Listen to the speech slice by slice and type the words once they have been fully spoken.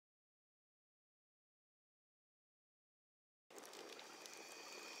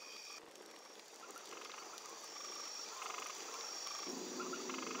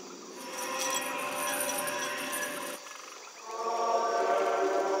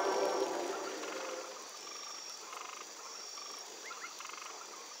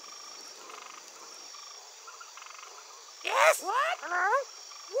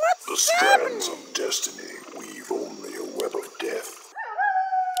The strands of destiny weave only a web of death.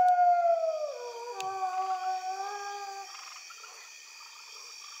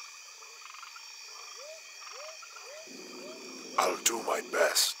 I'll do my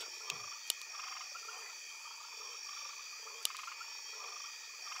best.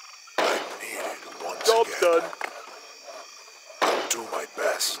 I'm needed once Job's again. done. I'll do my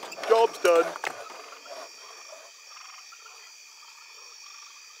best. Job's done.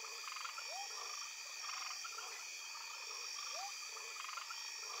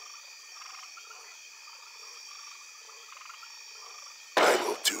 I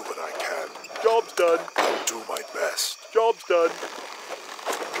will do what I can. Job's done. I'll do my best. Job's done.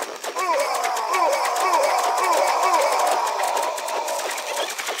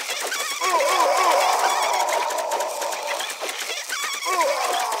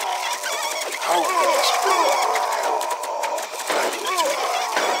 How can this world help? I will do what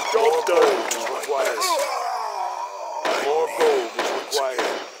I can. Job's done. Do my best. More gold is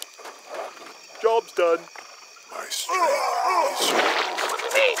required. Job's done. My strength is yours.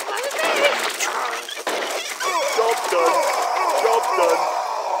 Job's done. Job's done.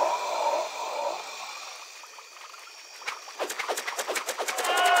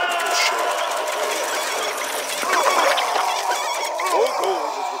 You share More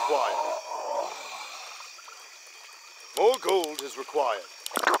gold is required. More gold is required.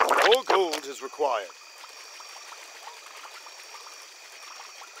 More gold is required.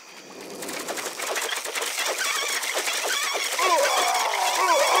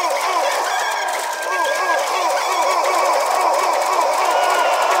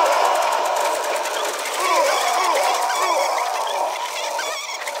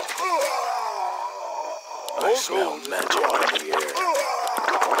 I smell magic in the air.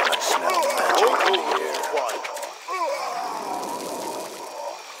 I smell magic in the air. Required.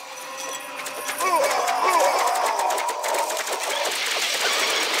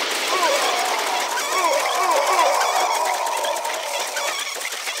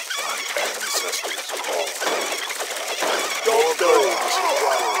 My ancestors call. Job's done.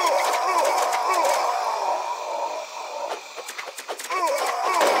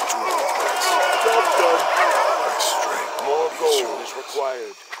 Do my best. Job's done. My strength More is gold yours. is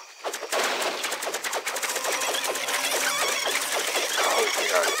required. How may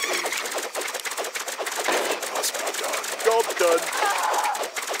I aid you? It must be done. Job's done.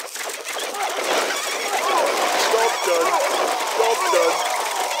 Job's done. Job's done.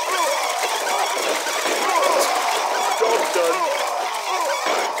 Job's done.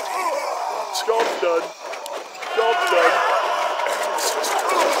 Job's done. Job's done.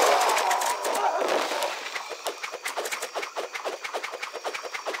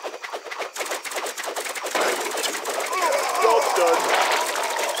 Job's done.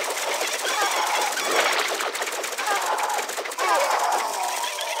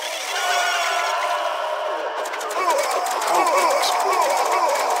 How can this world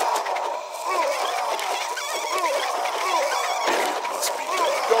help? It must be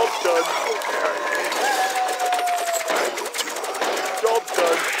done. Job's done. How may I aid you? I will do what I can. Job's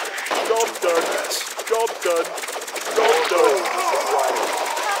done. Job's done. Yes. Job's done. Job's done.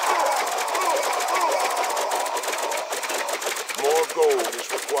 More gold is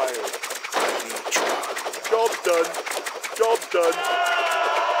required. I will try. Job's done. Job's done.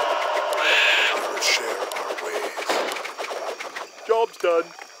 We will share our ways. Job's done.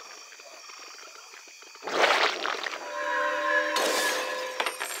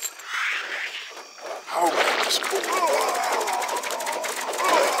 How can this world help?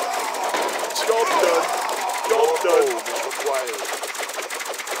 Job's done. More Job's done. gold is required.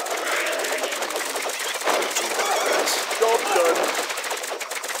 Do my best. Job's done.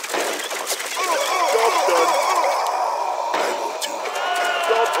 It must be done. Job's done. I will do what I can.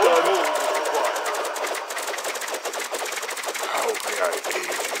 Job's More done. gold is required. How may I aid you?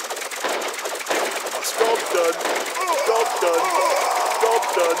 It must be Job's done. done. Job's done.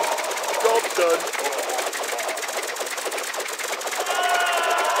 Job's done. Job's done.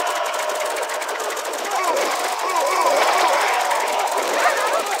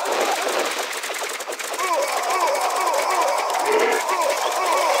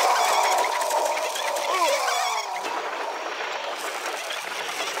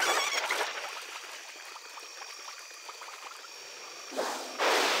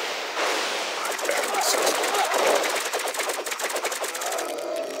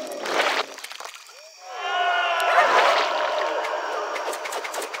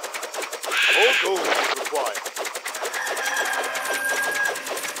 More gold is required.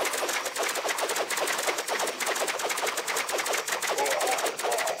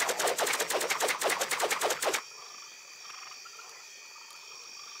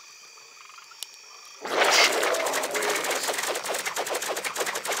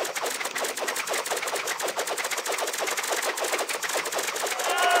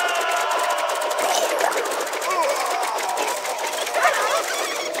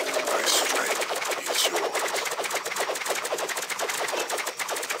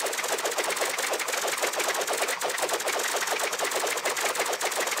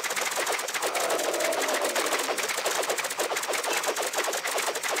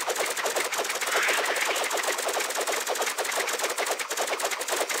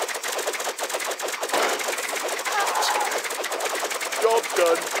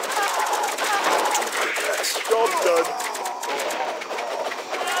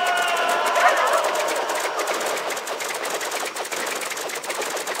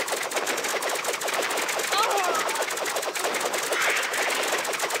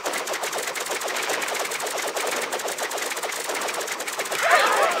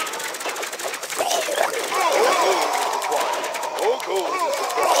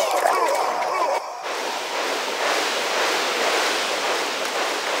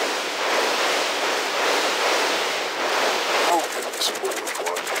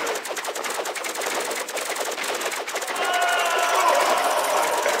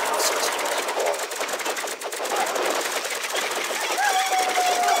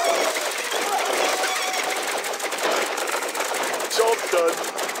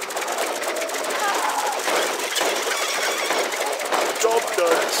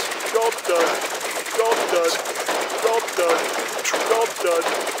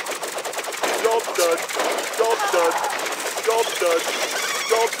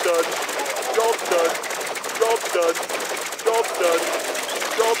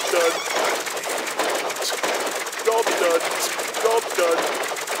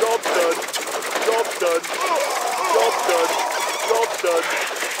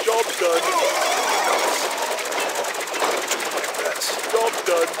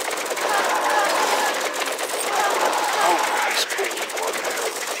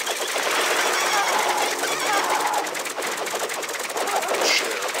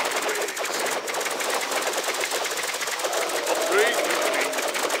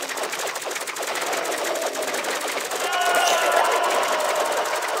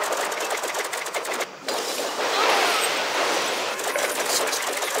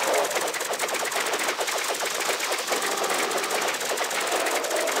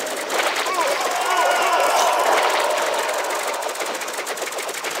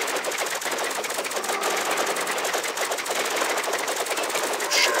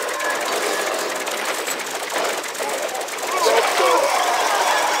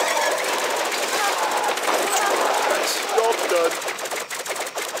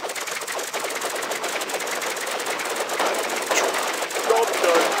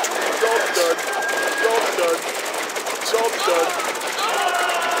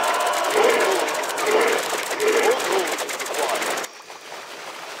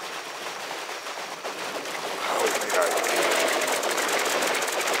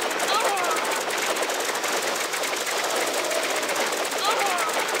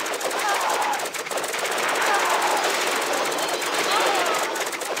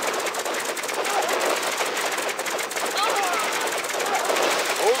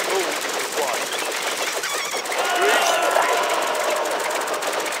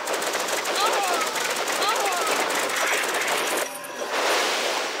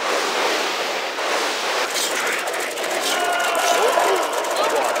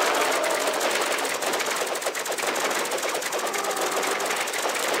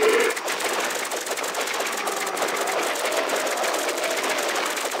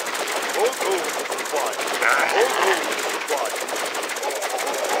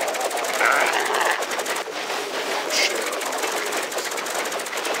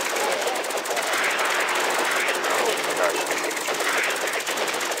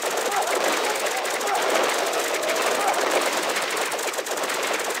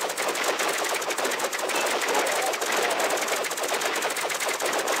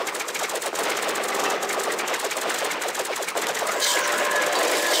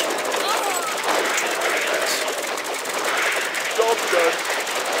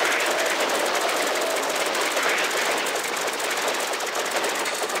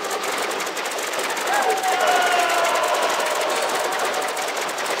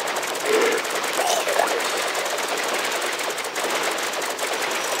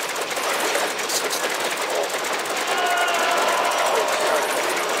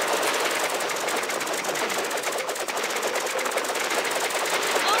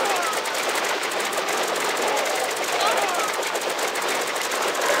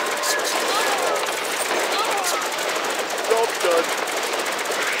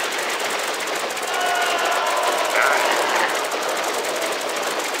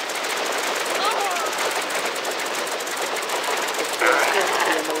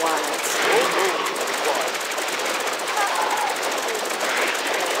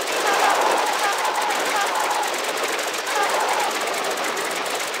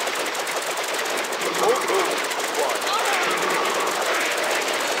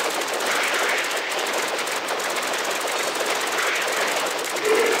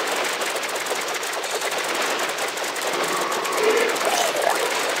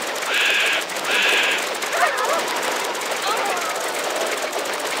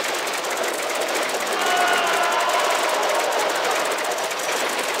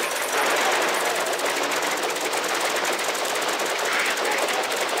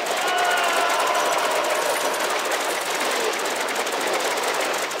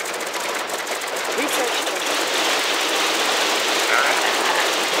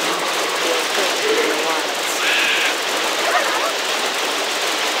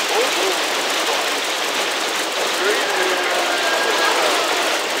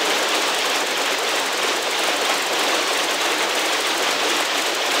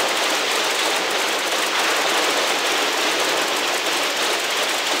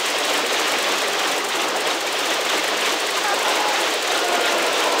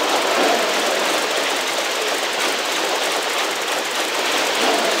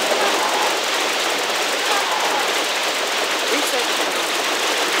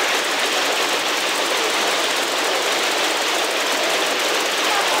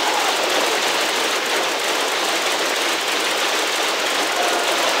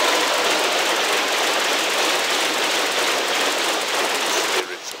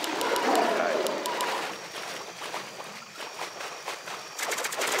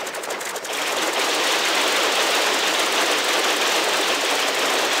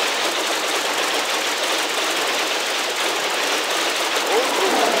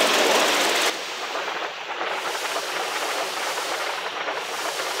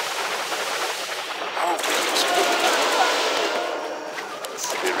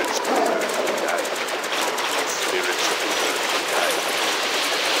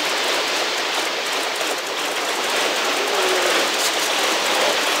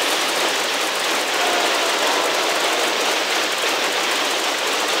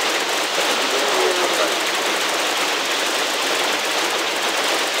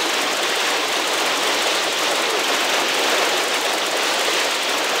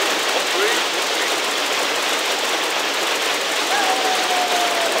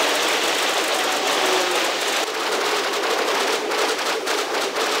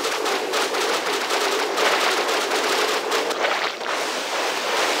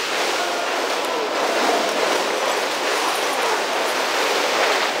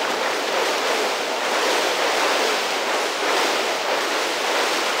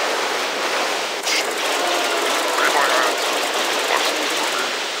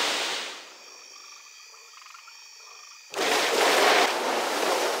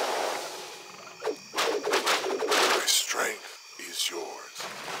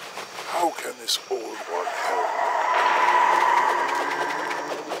 this all one hell.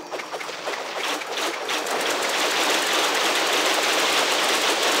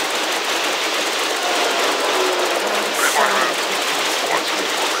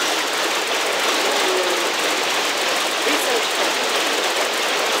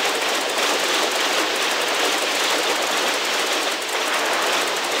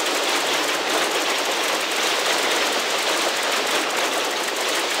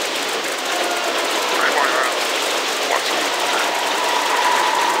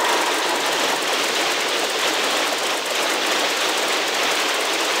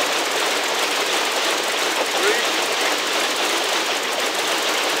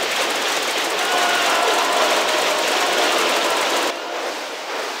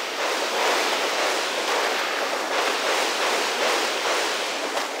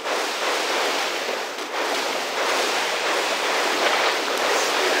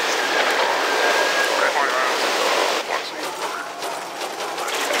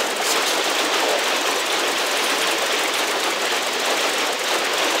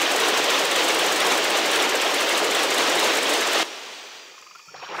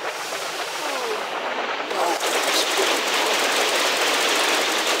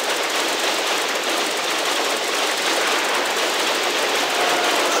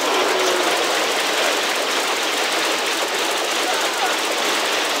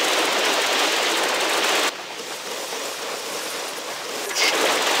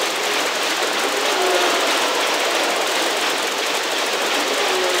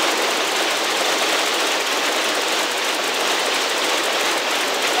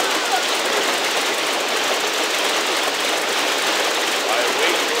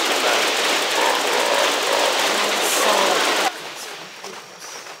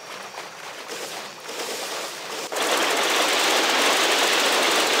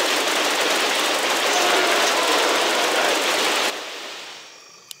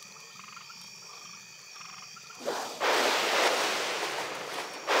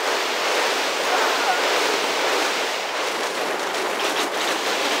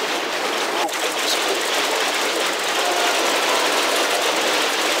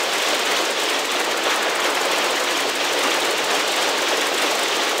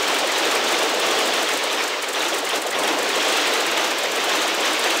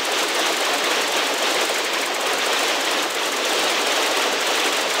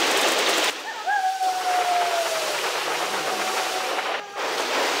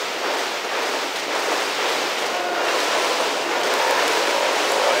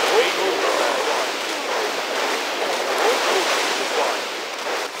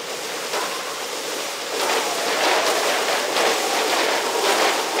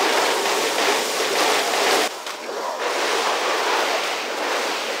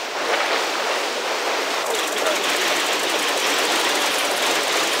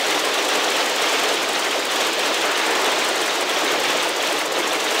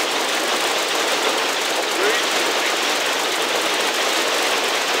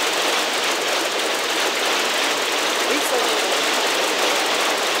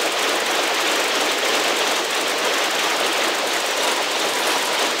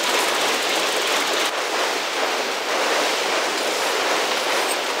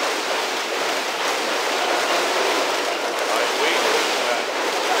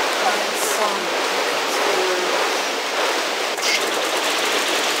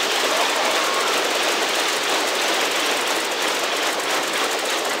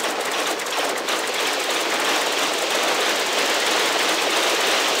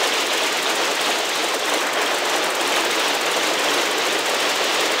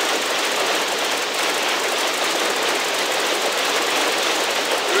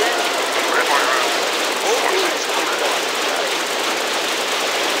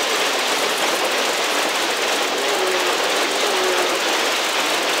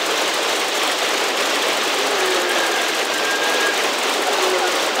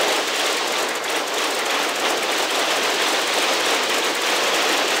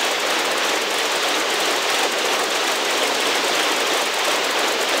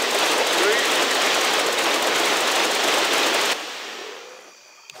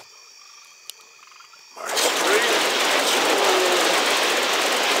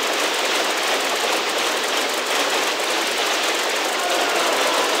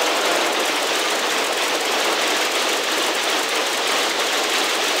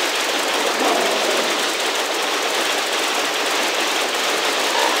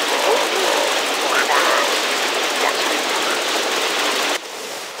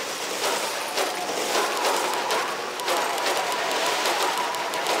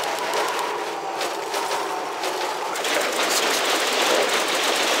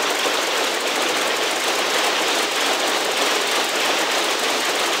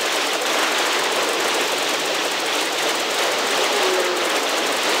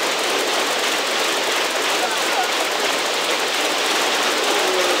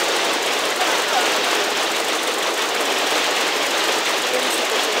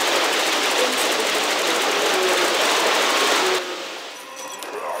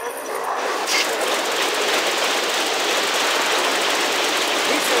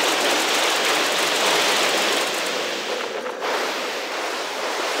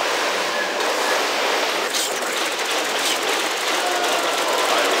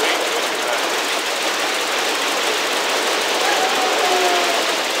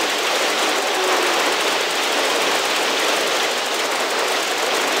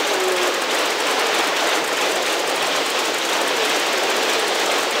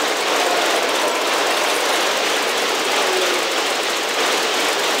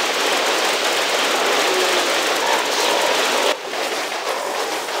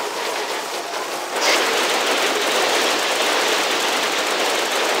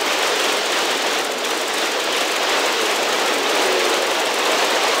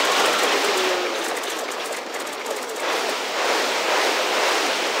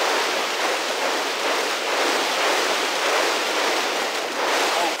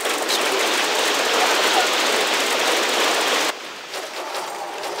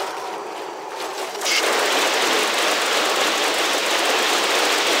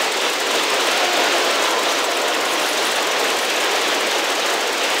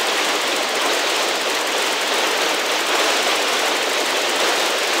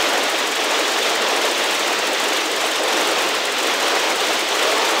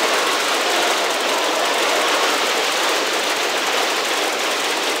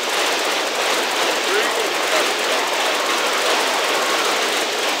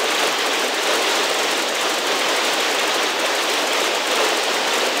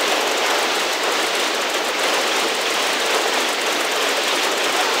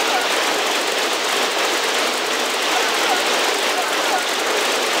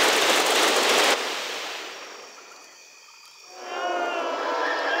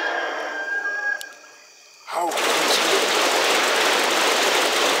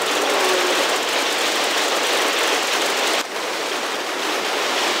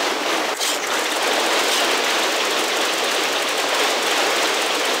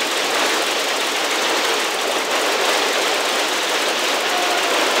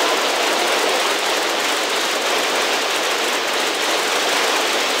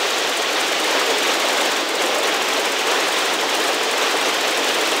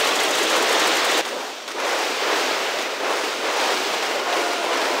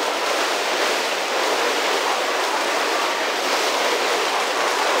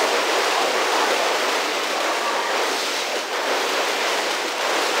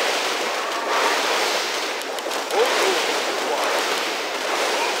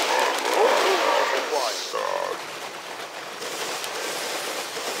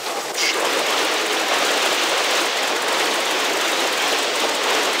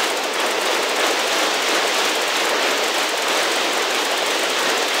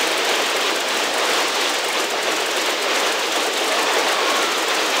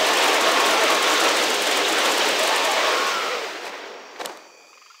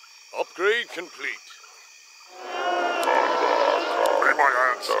 complete. May my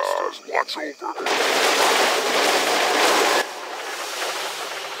ancestors watch over me.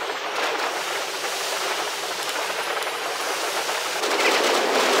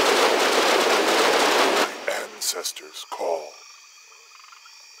 My ancestors call.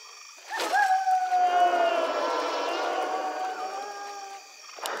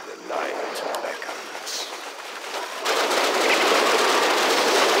 The night beckons.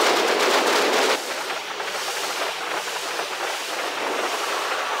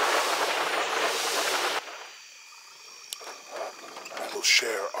 We will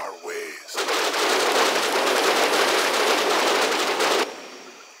share our ways.